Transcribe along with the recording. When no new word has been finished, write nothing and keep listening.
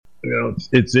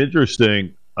It's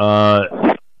interesting.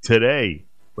 Today,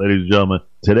 ladies and gentlemen,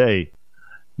 today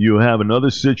you have another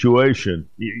situation.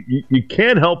 You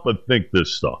can't help but think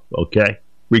this stuff, okay?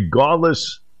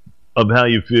 Regardless of how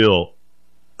you feel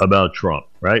about Trump,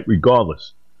 right?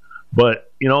 Regardless.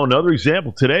 But, another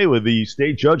example today with the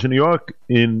state judge in New York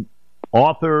in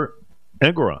Arthur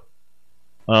Engoron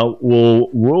will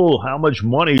rule how much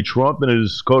money Trump and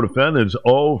his co-defendants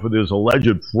owe for this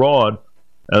alleged fraud,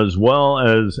 as well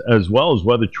as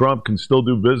whether Trump can still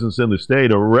do business in the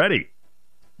state already.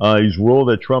 He's ruled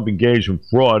that Trump engaged in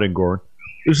fraud. Engoron.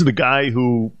 This is the guy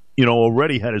who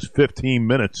already had his 15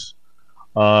 minutes.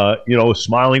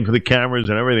 Smiling for the cameras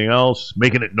and everything else,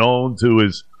 making it known to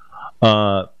his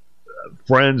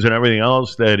friends and everything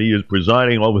else that he is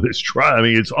presiding over this trial. I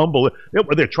mean, it's unbelievable.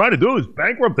 What they're trying to do is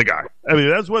bankrupt the guy. I mean,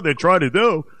 that's what they're trying to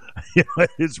do.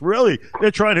 It's really,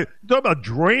 they're trying to talk about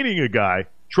draining a guy.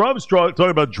 Trump's talking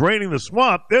about draining the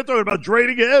swamp. They're talking about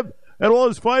draining him and all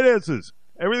his finances.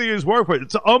 Everything he's worked for.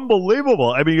 It's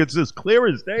unbelievable. I mean, it's as clear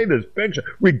as day, this picture.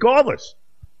 Regardless,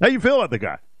 how you feel about the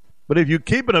guy. But if you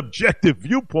keep an objective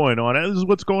viewpoint on it, this is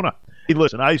what's going on. Hey,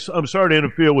 listen, I'm sorry to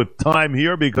interfere with time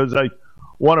here because I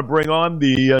want to bring on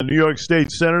the New York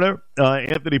State Senator,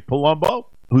 Anthony Palumbo,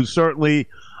 who certainly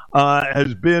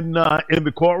has been in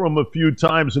the courtroom a few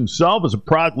times himself as a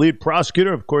lead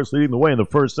prosecutor, of course, leading the way in the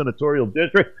 1st Senatorial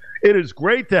District. It is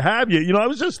great to have you. I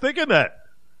was just thinking that,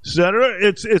 Senator,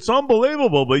 it's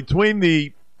unbelievable between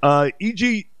the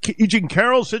E.G.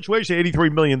 Carroll situation,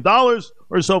 $83 million or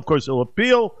so, of course, he'll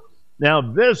appeal. Now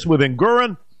this with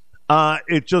Engoron,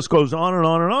 it just goes on and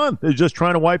on and on. They're just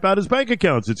trying to wipe out his bank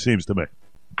accounts, it seems to me.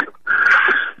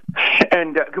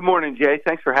 And good morning, Jay.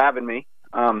 Thanks for having me.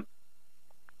 I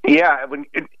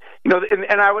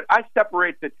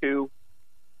separate the two.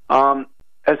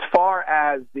 As far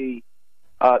as the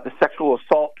sexual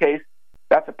assault case,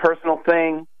 that's a personal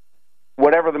thing.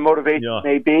 Whatever the motivation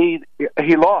may be,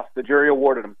 he lost. The jury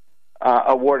awarded her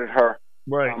a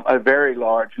very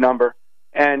large number.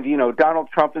 And, Donald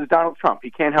Trump is Donald Trump.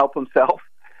 He can't help himself.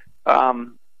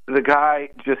 The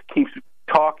guy just keeps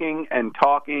talking and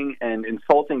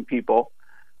insulting people.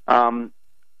 And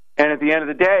at the end of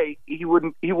the day, he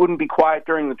wouldn't be quiet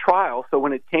during the trial. So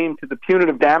when it came to the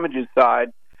punitive damages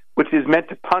side, which is meant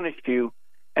to punish you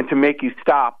and to make you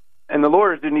stop, and the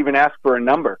lawyers didn't even ask for a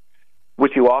number,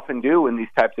 which you often do in these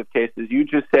types of cases. You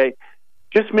just say,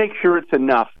 just make sure it's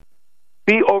enough.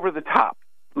 Be over the top.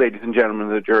 Ladies and gentlemen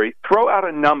of the jury, throw out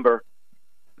a number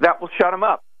that will shut them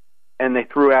up. And they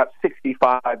threw out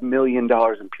 $65 million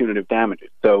in punitive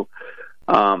damages. So,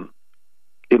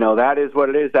 that is what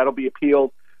it is. That'll be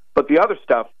appealed. But the other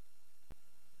stuff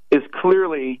is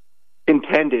clearly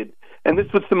intended. And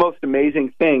this was the most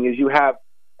amazing thing, is you have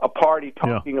a party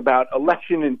talking about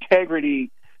election integrity,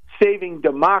 saving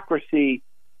democracy,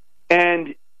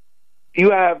 and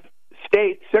you have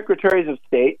secretaries of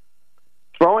state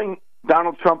throwing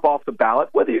Donald Trump off the ballot,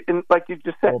 whether you, like you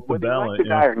just said, whether you like the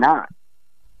guy or not,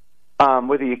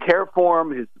 whether you care for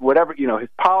him, his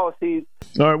policies.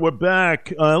 All right, we're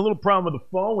back. A little problem with the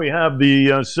phone. We have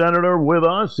the senator with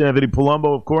us, Anthony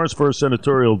Palumbo, of course, 1st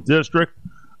Senatorial District,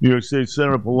 New York State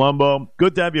Senator Palumbo.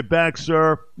 Good to have you back,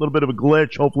 sir. A little bit of a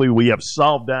glitch. Hopefully we have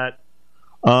solved that.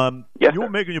 Yes, you were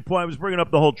making your point. I was bringing up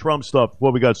the whole Trump stuff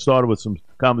before we got started with some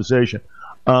conversation.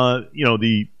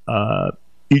 The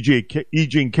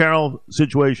E.G. Carroll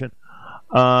situation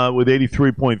with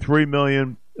 $83.3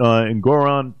 million in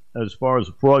Goron as far as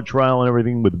the fraud trial and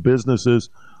everything with the businesses.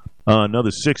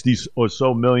 Another 60 or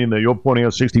so million that you're pointing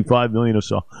out, 65 million or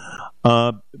so.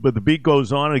 But the beat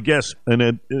goes on, I guess,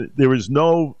 and there is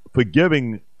no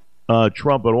forgiving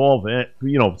Trump at all,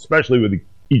 especially with the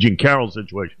E.G. Carroll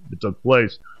situation that took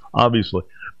place, obviously.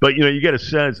 But, you get a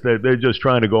sense that they're just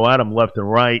trying to go at him left and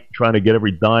right, trying to get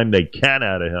every dime they can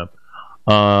out of him.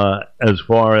 As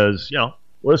far as,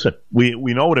 listen,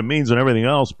 we know what it means and everything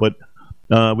else, but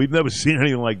we've never seen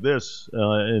anything like this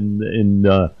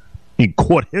in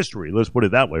court history. Let's put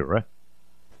it that way, right?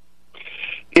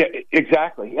 Yeah,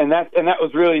 exactly. And that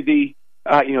was really the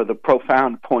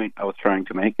profound point I was trying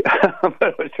to make. I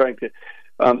was trying to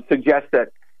suggest that,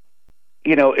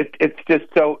 it's just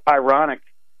so ironic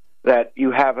that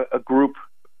you have a group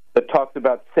that talks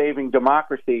about saving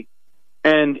democracy,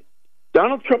 and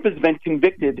Donald Trump has been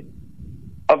convicted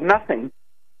of nothing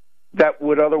that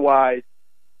would otherwise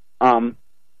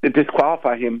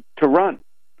disqualify him to run.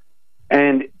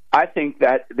 And I think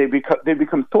that they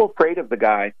become so afraid of the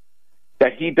guy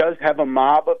that he does have a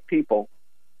mob of people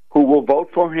who will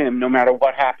vote for him no matter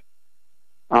what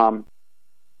happens.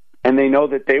 And they know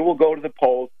that they will go to the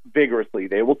polls vigorously.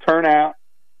 They will turn out.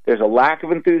 There's a lack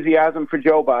of enthusiasm for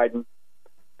Joe Biden.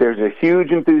 There's a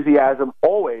huge enthusiasm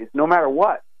always, no matter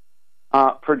what,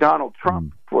 for Donald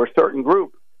Trump, for a certain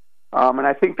group. And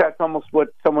I think that's almost what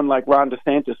someone like Ron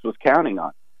DeSantis was counting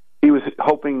on. He was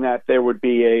hoping that there would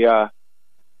be they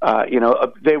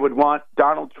would want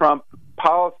Donald Trump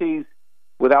policies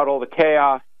without all the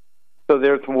chaos. So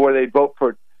therefore they'd vote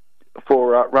for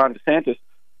Ron DeSantis.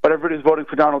 But everybody's voting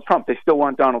for Donald Trump. They still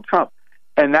want Donald Trump.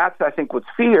 And that's, I think, what's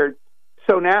feared.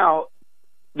 So now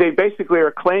they basically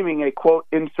are claiming a, quote,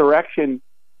 insurrection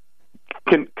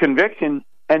conviction,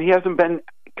 and he hasn't been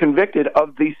convicted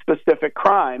of the specific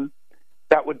crime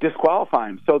that would disqualify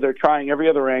him. So they're trying every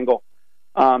other angle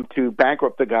to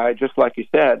bankrupt the guy, just like you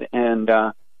said, and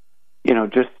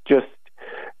just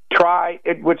try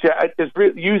it, which is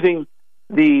using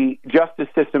the justice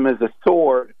system as a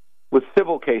sword with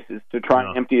civil cases to try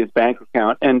and empty his bank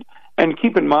account. And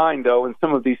keep in mind, though, in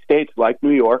some of these states like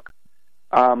New York,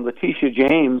 Letitia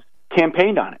James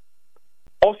campaigned on it.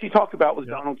 All she talked about was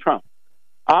Donald Trump.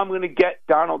 I'm going to get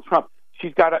Donald Trump.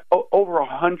 She's got over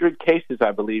 100 cases,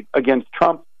 I believe, against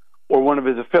Trump or one of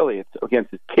his affiliates,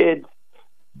 against his kids.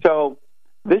 So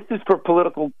this is for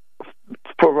political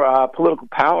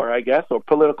power, I guess, or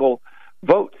political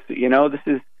votes. This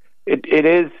is it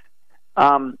is.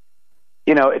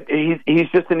 He's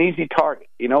just an easy target.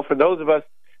 For those of us,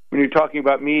 when you're talking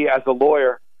about me as a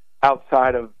lawyer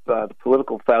outside of the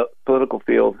political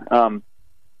field,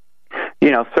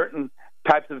 certain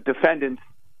types of defendants,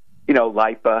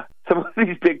 LIPA, some of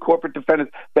these big corporate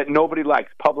defendants that nobody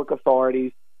likes, public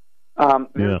authorities,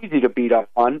 they're easy to beat up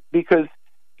on because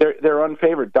they're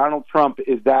unfavored. Donald Trump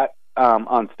is that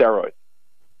on steroids.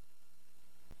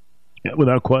 Yeah,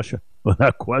 without question.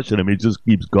 Without question. I mean, it just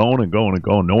keeps going and going and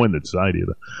going. No end in sight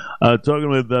either. Talking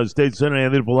with State Senator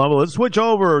Anthony Palumbo. Let's switch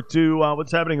over to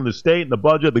what's happening in the state and the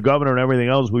budget, the governor, and everything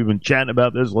else. We've been chatting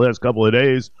about this the last couple of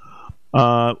days.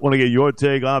 Want to get your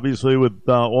take, obviously, with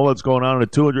all that's going on in a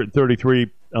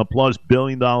 $233+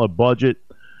 billion budget.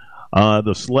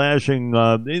 The slashing,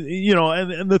 and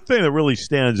the thing that really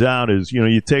stands out is,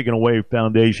 you're taking away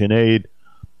foundation aid.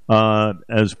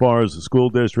 As far as the school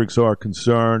districts are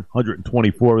concerned,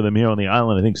 124 of them here on the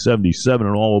island. I think 77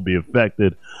 in all will be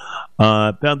affected.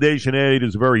 Foundation aid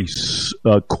is very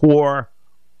core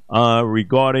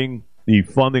regarding the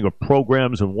funding of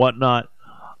programs and whatnot.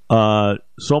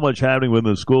 So much happening within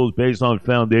the schools based on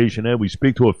foundation aid. We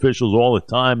speak to officials all the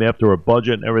time after a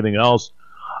budget and everything else.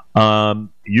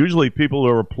 Usually people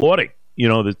are applauding,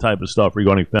 this type of stuff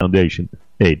regarding foundation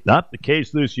aid. Not the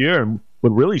case this year, and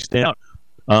would really stand out.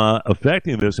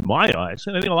 Affecting this, in my eyes,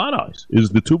 and I think a lot of eyes, is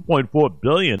the $2.4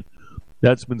 billion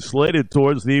that's been slated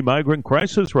towards the migrant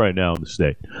crisis right now in the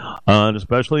state, and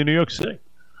especially in New York City.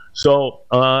 So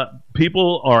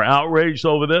people are outraged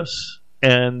over this,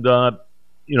 and I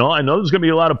know there's going to be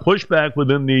a lot of pushback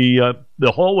within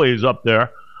the hallways up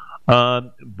there,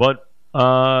 but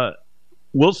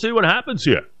we'll see what happens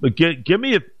here. But give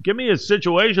me a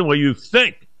situation where you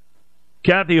think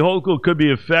Kathy Hochul could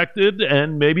be affected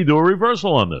and maybe do a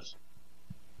reversal on this.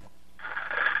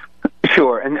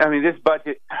 Sure. And I mean, this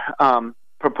budget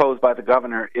proposed by the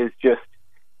governor is just,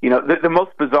 the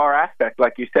most bizarre aspect,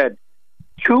 like you said,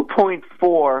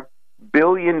 $2.4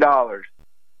 billion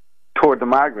toward the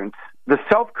migrants, the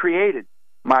self-created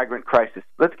migrant crisis.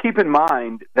 Let's keep in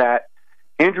mind that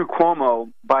Andrew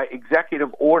Cuomo, by executive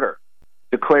order,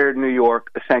 declared New York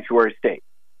a sanctuary state.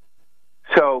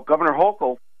 So Governor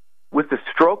Hochul, with the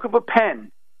stroke of a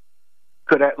pen,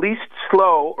 could at least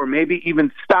slow or maybe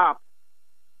even stop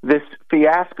this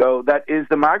fiasco that is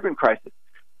the migrant crisis,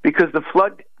 because the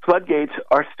floodgates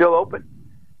are still open.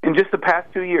 In just the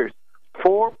past 2 years,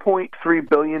 $4.3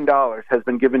 billion has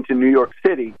been given to New York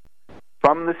City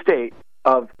from the state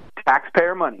of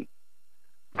taxpayer money.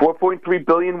 $4.3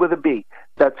 billion with a B.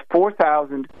 That's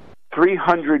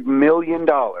 $4,300 million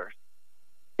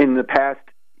in the past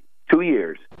 2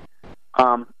 years.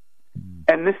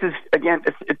 And this is, again,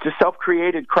 it's a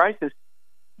self-created crisis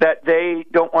that they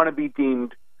don't want to be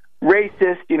deemed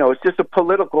racist. It's just a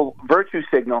political virtue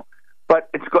signal. But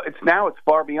it's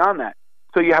far beyond that.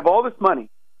 So you have all this money.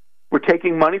 We're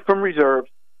taking money from reserves.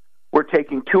 We're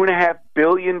taking $2.5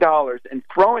 billion and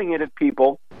throwing it at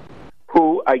people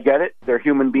who, I get it, they're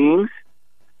human beings,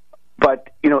 but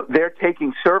they're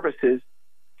taking services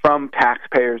from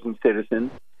taxpayers and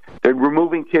citizens. They're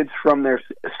removing kids from their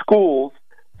schools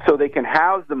so they can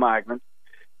house the migrants.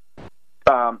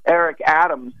 Eric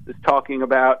Adams is talking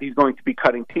about he's going to be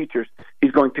cutting teachers.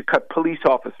 He's going to cut police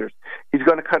officers. He's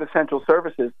going to cut essential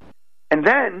services. And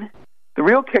then the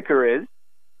real kicker is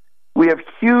we have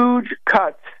huge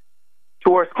cuts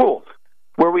to our schools,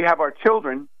 where we have our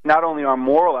children, not only our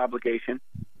moral obligation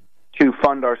to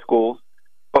fund our schools,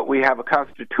 but we have a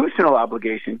constitutional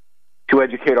obligation to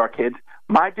educate our kids.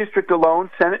 My district alone,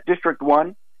 Senate District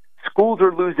 1, schools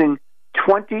are losing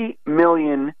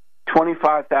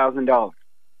 $20,025,000.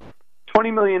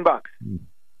 $20 million bucks.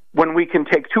 When we can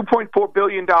take $2.4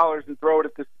 billion and throw it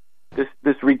at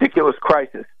this ridiculous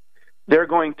crisis, they're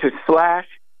going to slash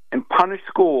and punish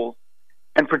schools.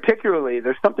 And particularly,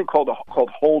 there's something called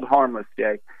Hold Harmless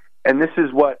Day. And this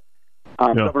is what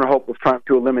Governor Hope was trying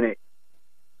to eliminate.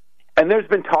 And there's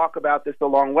been talk about this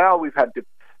along. Well, we've had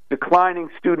declining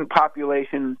student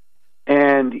populations,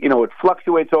 and it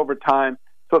fluctuates over time.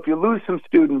 So if you lose some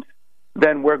students,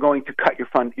 then we're going to cut your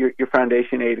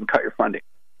foundation aid and cut your funding,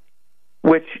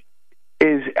 which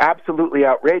is absolutely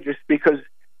outrageous, because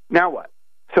now what?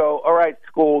 So, all right,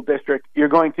 school district, you're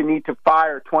going to need to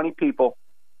fire 20 people,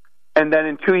 and then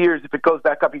in 2 years, if it goes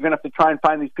back up, you're going to have to try and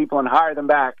find these people and hire them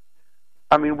back.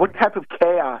 I mean, what type of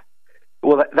chaos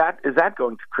is that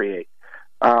going to create?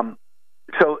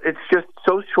 So it's just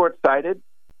so short-sighted,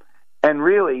 and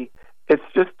really, it's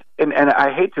just, and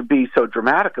I hate to be so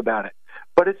dramatic about it,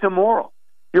 but it's immoral.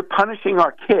 You're punishing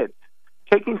our kids,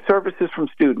 taking services from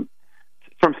students,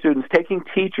 taking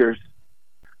teachers'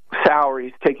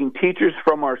 salaries, taking teachers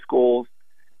from our schools,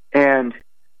 and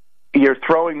you're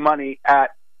throwing money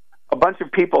at a bunch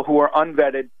of people who are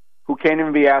unvetted, who can't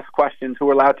even be asked questions, who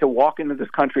are allowed to walk into this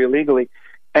country illegally.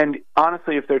 And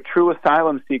honestly, if they're true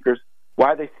asylum seekers, why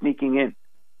are they sneaking in?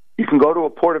 You can go to a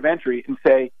port of entry and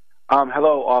say,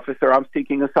 hello, officer, I'm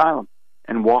seeking asylum,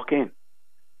 and walk in.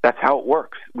 That's how it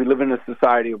works. We live in a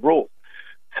society of rules.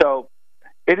 So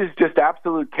it is just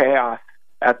absolute chaos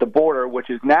at the border, which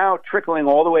is now trickling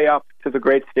all the way up to the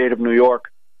great state of New York.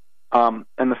 And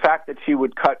the fact that she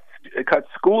would cut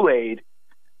school aid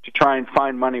to try and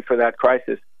find money for that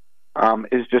crisis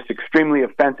is just extremely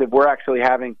offensive. We're actually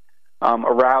having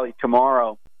a rally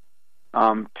tomorrow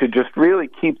to just really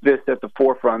keep this at the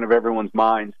forefront of everyone's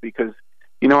minds, because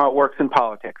you know how it works in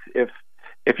politics.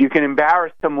 If you can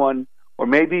embarrass someone, or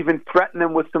maybe even threaten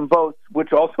them with some votes,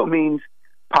 which also means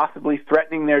possibly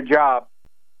threatening their job,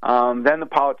 then the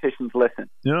politicians listen.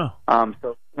 Yeah.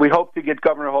 So we hope to get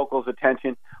Governor Hochul's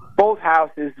attention. Both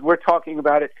houses, we're talking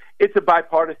about it. It's a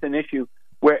bipartisan issue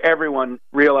where everyone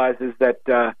realizes that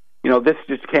this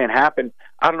just can't happen.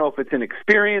 I don't know if it's an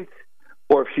experience,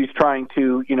 or if she's trying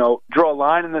to draw a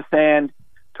line in the sand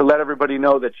to let everybody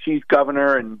know that she's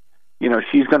governor and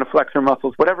she's going to flex her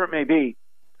muscles, whatever it may be.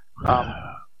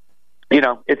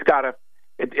 It's got to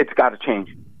change.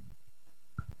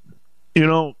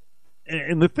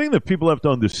 And the thing that people have to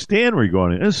understand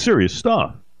regarding it is serious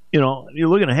stuff. You're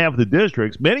looking at half the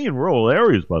districts, many in rural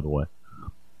areas, by the way,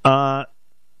 are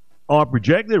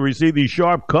projected to receive these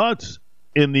sharp cuts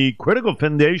in the critical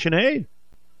foundation aid.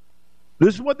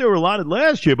 This is what they were allotted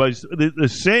last year by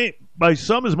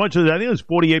some as much as, I think it was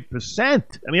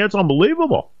 48%. I mean, that's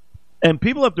unbelievable. And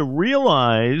people have to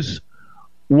realize,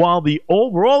 while the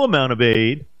overall amount of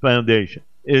aid foundation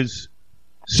is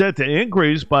set to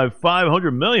increase by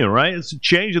 $500 million, right? It's a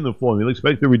change in the formula.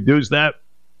 Expect to reduce that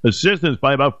assistance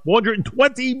by about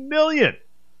 $420 million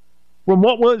from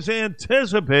what was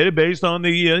anticipated based on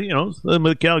the some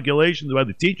of the calculations by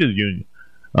the teachers union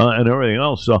and everything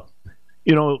else. So,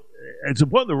 it's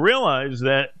important to realize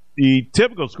that the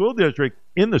typical school district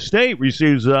in the state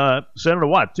receives, Senator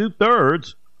Watt,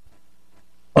 2/3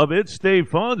 of its state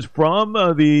funds from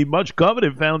the much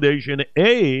coveted foundation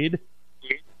aid.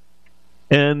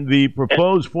 And the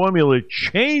proposed formula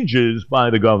changes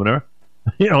by the governor,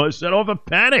 has set off a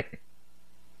panic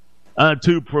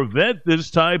to prevent this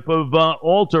type of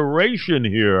alteration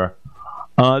here.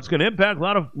 It's going to impact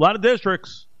a lot of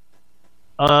districts.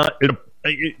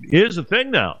 Here's the thing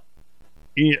now.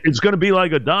 It's going to be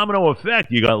like a domino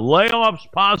effect. You got layoffs,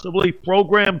 possibly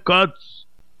program cuts.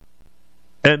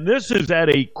 And this is at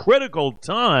a critical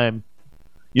time.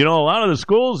 A lot of the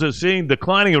schools are seeing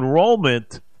declining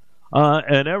enrollment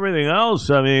and everything else.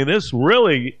 I mean, this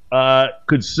really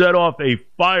could set off a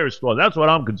firestorm. That's what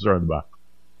I'm concerned about.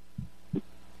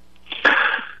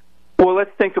 Well,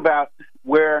 let's think about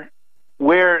where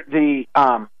the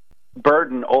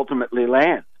burden ultimately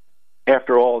lands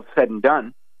after all is said and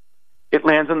done. It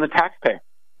lands on the taxpayer.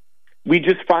 We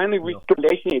just finally reached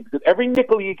foundation aid, because every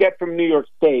nickel you get from New York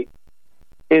State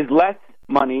is less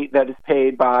money that is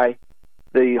paid by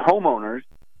the homeowners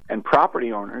and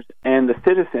property owners and the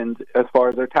citizens as far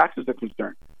as their taxes are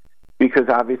concerned, because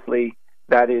obviously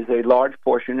that is a large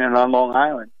portion, and on Long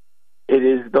Island it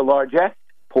is the largest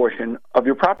portion of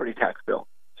your property tax bill.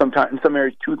 Sometimes in some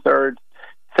areas 2/3,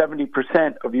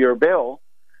 70% of your bill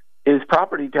is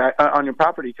on your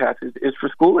property taxes is for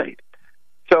school aid.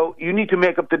 So you need to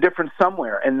make up the difference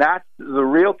somewhere, and that's the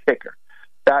real kicker.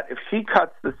 that if she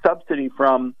cuts the subsidy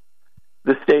from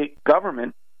the state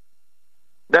government,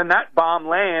 then that bomb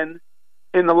lands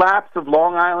in the laps of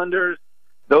Long Islanders,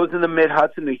 those in the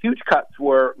Mid-Hudson. The huge cuts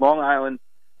were Long Island,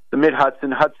 the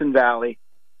Mid-Hudson, Hudson Valley,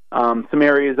 some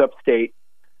areas upstate.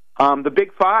 The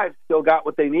Big Five still got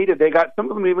what they needed. Some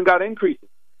of them even got increases.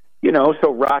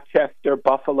 So Rochester,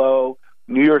 Buffalo,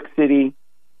 New York City,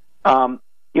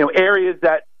 areas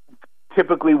that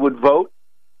typically would vote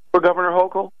for Governor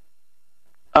Hochul.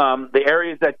 The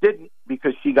areas that didn't,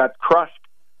 because she got crushed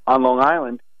on Long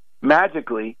Island,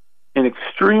 magically, in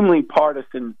extremely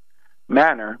partisan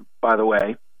manner, by the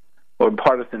way, or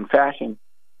partisan fashion,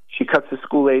 she cuts the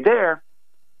school aid there,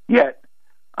 yet,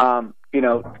 kind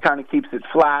of keeps it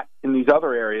flat in these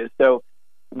other areas. So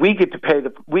we get to pay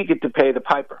the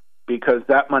piper, because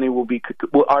that money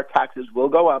our taxes will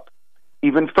go up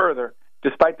even further,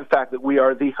 despite the fact that we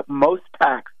are the most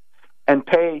taxed and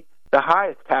pay the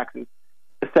highest taxes,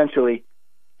 essentially,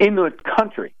 in the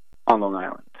country on Long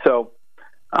Island. So,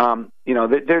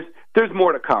 there's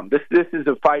more to come. This is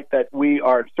a fight that we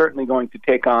are certainly going to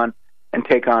take on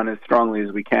as strongly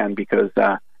as we can, because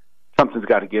something's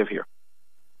got to give here.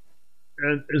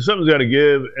 And something's got to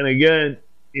give. And again,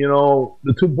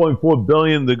 the $2.4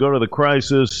 billion to go to the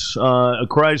crisis, a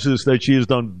crisis that she has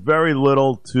done very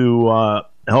little to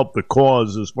help the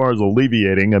cause as far as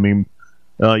alleviating. I mean,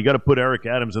 you got to put Eric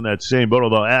Adams in that same boat,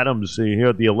 although Adams, here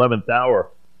at the 11th hour,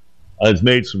 has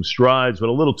made some strides, but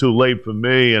a little too late for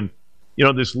me. And,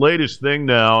 this latest thing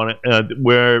now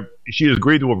where she has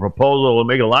agreed to a proposal to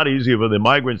make it a lot easier for the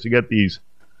migrants to get these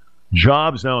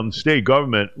jobs now in the state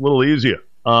government, a little easier.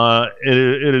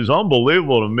 It is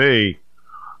unbelievable to me.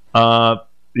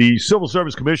 The Civil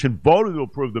Service Commission voted to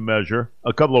approve the measure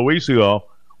a couple of weeks ago,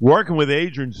 working with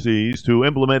agencies to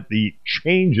implement the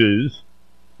changes,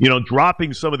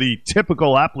 dropping some of the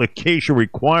typical application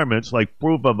requirements like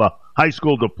proof of a high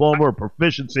school diploma or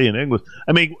proficiency in English.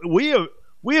 I mean,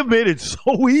 we have made it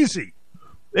so easy.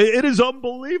 It is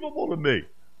unbelievable to me.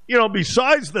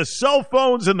 Besides the cell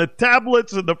phones and the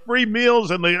tablets and the free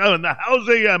meals and the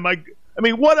housing,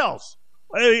 what else?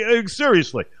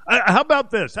 Seriously, how about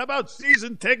this? How about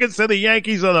season tickets to the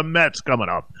Yankees or the Mets coming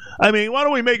up? Why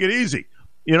don't we make it easy?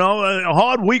 A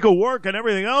hard week of work and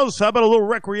everything else. How about a little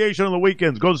recreation on the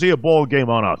weekends? Go see a ball game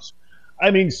on us.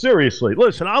 Seriously,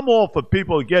 listen, I'm all for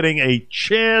people getting a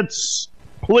chance,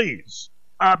 please,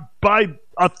 by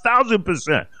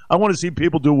 1,000%. I want to see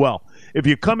people do well. If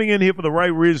you're coming in here for the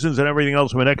right reasons and everything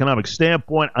else from an economic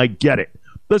standpoint, I get it.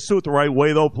 Let's do it the right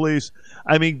way, though, please.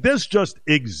 This just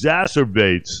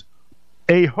exacerbates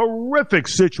a horrific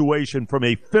situation from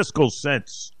a fiscal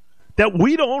sense that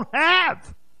we don't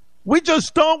have. We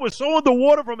just don't. We're so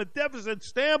underwater from a deficit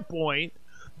standpoint.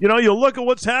 You look at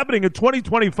what's happening in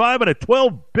 2025 and a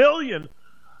 $12 billion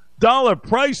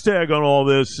price tag on all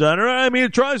this, Senator.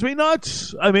 It drives me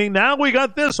nuts. Now we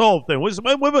got this whole thing.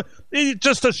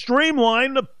 Just to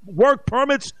streamline the work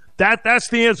permits, that's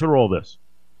the answer to all this.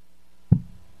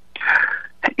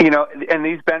 And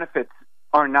these benefits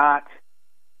are not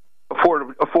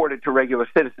afforded to regular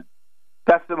citizens.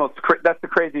 That's the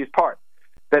craziest part.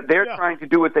 That they're trying to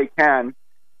do what they can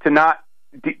to not,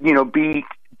 be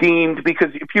deemed. Because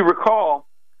if you recall,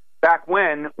 back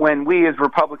when we as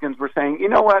Republicans were saying, you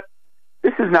know what,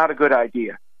 this is not a good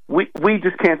idea. We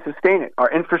just can't sustain it.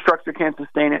 Our infrastructure can't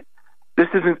sustain it. This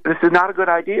is not a good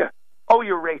idea. Oh,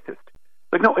 you're racist.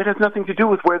 But no, it has nothing to do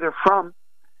with where they're from.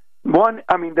 One,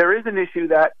 there is an issue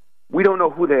that we don't know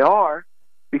who they are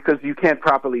because you can't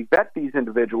properly vet these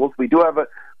individuals. We do have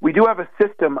a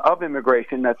system of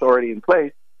immigration that's already in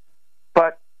place,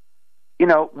 but you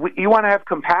want to have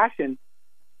compassion.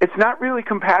 It's not really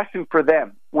compassion for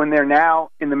them when they're now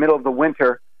in the middle of the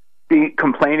winter,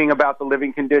 complaining about the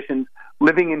living conditions,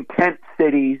 living in tent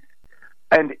cities,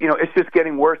 and it's just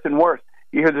getting worse and worse.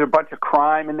 You hear there's a bunch of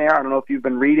crime in there. I don't know if you've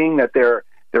been reading that there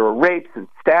are rapes and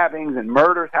stabbings and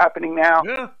murders happening now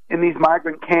in these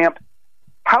migrant camps.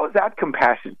 How is that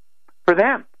compassion for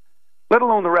them, let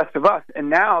alone the rest of us? And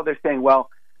now they're saying, well,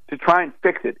 to try and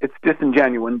fix it, it's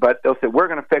disingenuous, but they'll say, we're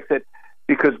going to fix it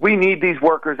because we need these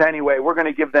workers anyway. We're going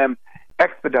to give them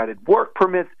expedited work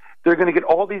permits. They're going to get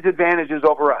all these advantages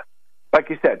over us. Like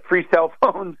you said, free cell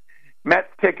phones, Mets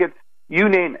tickets, you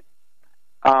name it.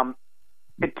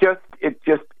 It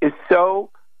just is so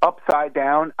upside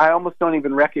down. I almost don't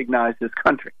even recognize this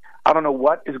country. I don't know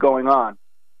what is going on.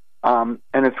 And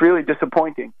it's really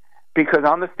disappointing because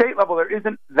on the state level, there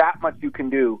isn't that much you can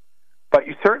do, but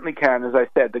you certainly can. As I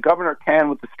said, the governor can,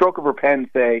 with the stroke of her pen,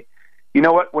 say, you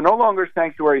know what, we're no longer a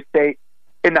sanctuary state.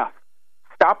 Enough.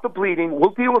 Stop the bleeding.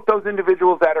 We'll deal with those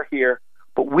individuals that are here.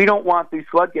 But we don't want these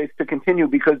floodgates to continue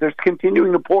because they're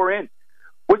continuing to pour in.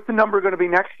 What's the number going to be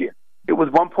next year? It was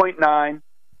 1.9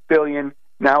 billion.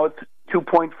 Now it's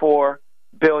 2.4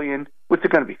 billion. What's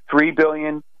it going to be? 3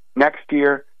 billion next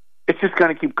year? It's just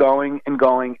going to keep going and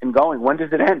going and going. When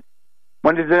does it end?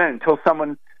 When does it end? Until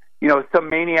someone, some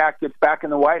maniac gets back in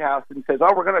the White House and says,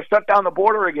 "Oh, we're going to shut down the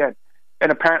border again."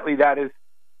 And apparently that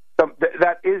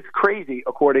is crazy,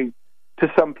 according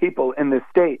to some people in this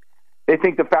state. They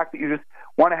think the fact that you just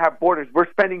want to have borders, we're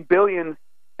spending billions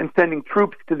and sending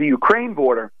troops to the Ukraine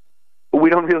border, but we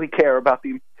don't really care about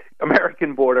the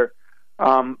American border.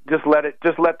 Just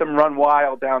let them run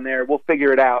wild down there. We'll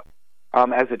figure it out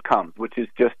as it comes, which is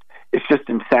it's just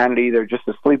insanity. They're just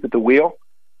asleep at the wheel,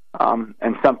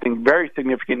 and something very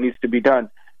significant needs to be done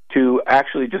to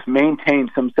actually just maintain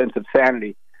some sense of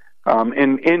sanity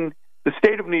in the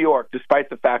state of New York, despite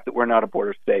the fact that we're not a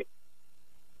border state.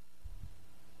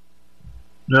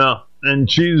 No,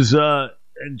 and she's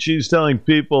telling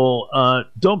people,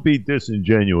 don't be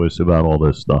disingenuous about all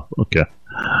this stuff. Okay,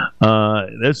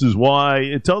 this is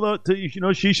why.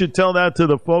 She should tell that to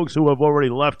the folks who have already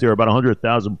left here, about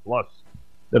 100,000 plus,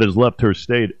 that has left her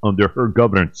state under her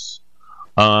governance.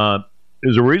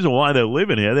 There's a reason why they're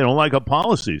living here. They don't like her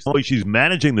policies. She's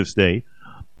managing the state.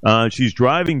 She's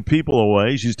driving people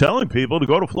away. She's telling people to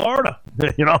go to Florida.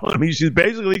 She's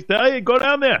basically telling you, go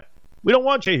down there. We don't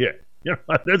want you here.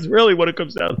 That's really what it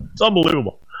comes down to. It's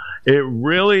unbelievable. It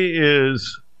really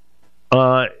is.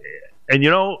 And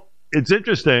it's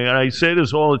interesting, and I say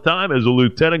this all the time, as a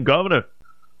lieutenant governor,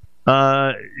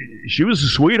 she was a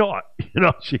sweetheart.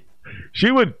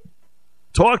 She would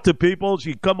talk to people.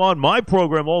 She'd come on my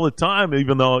program all the time,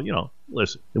 even though,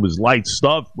 listen, it was light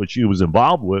stuff, which she was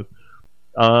involved with.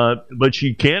 But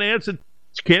she can't answer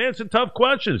tough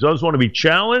questions. Doesn't want to be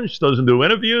challenged. Doesn't do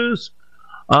interviews.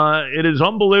 It is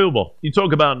unbelievable. You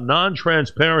talk about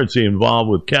non-transparency involved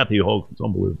with Kathy Hochul. It's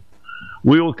unbelievable.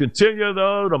 We will continue,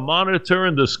 though, to monitor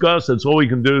and discuss. That's all we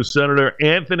can do. Senator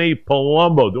Anthony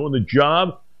Palumbo doing the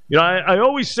job. I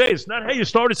always say it's not how you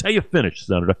start, it's how you finish,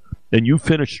 Senator. And you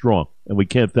finish strong, and we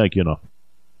can't thank you enough.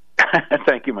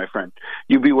 Thank you, my friend.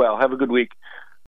 You be well. Have a good week.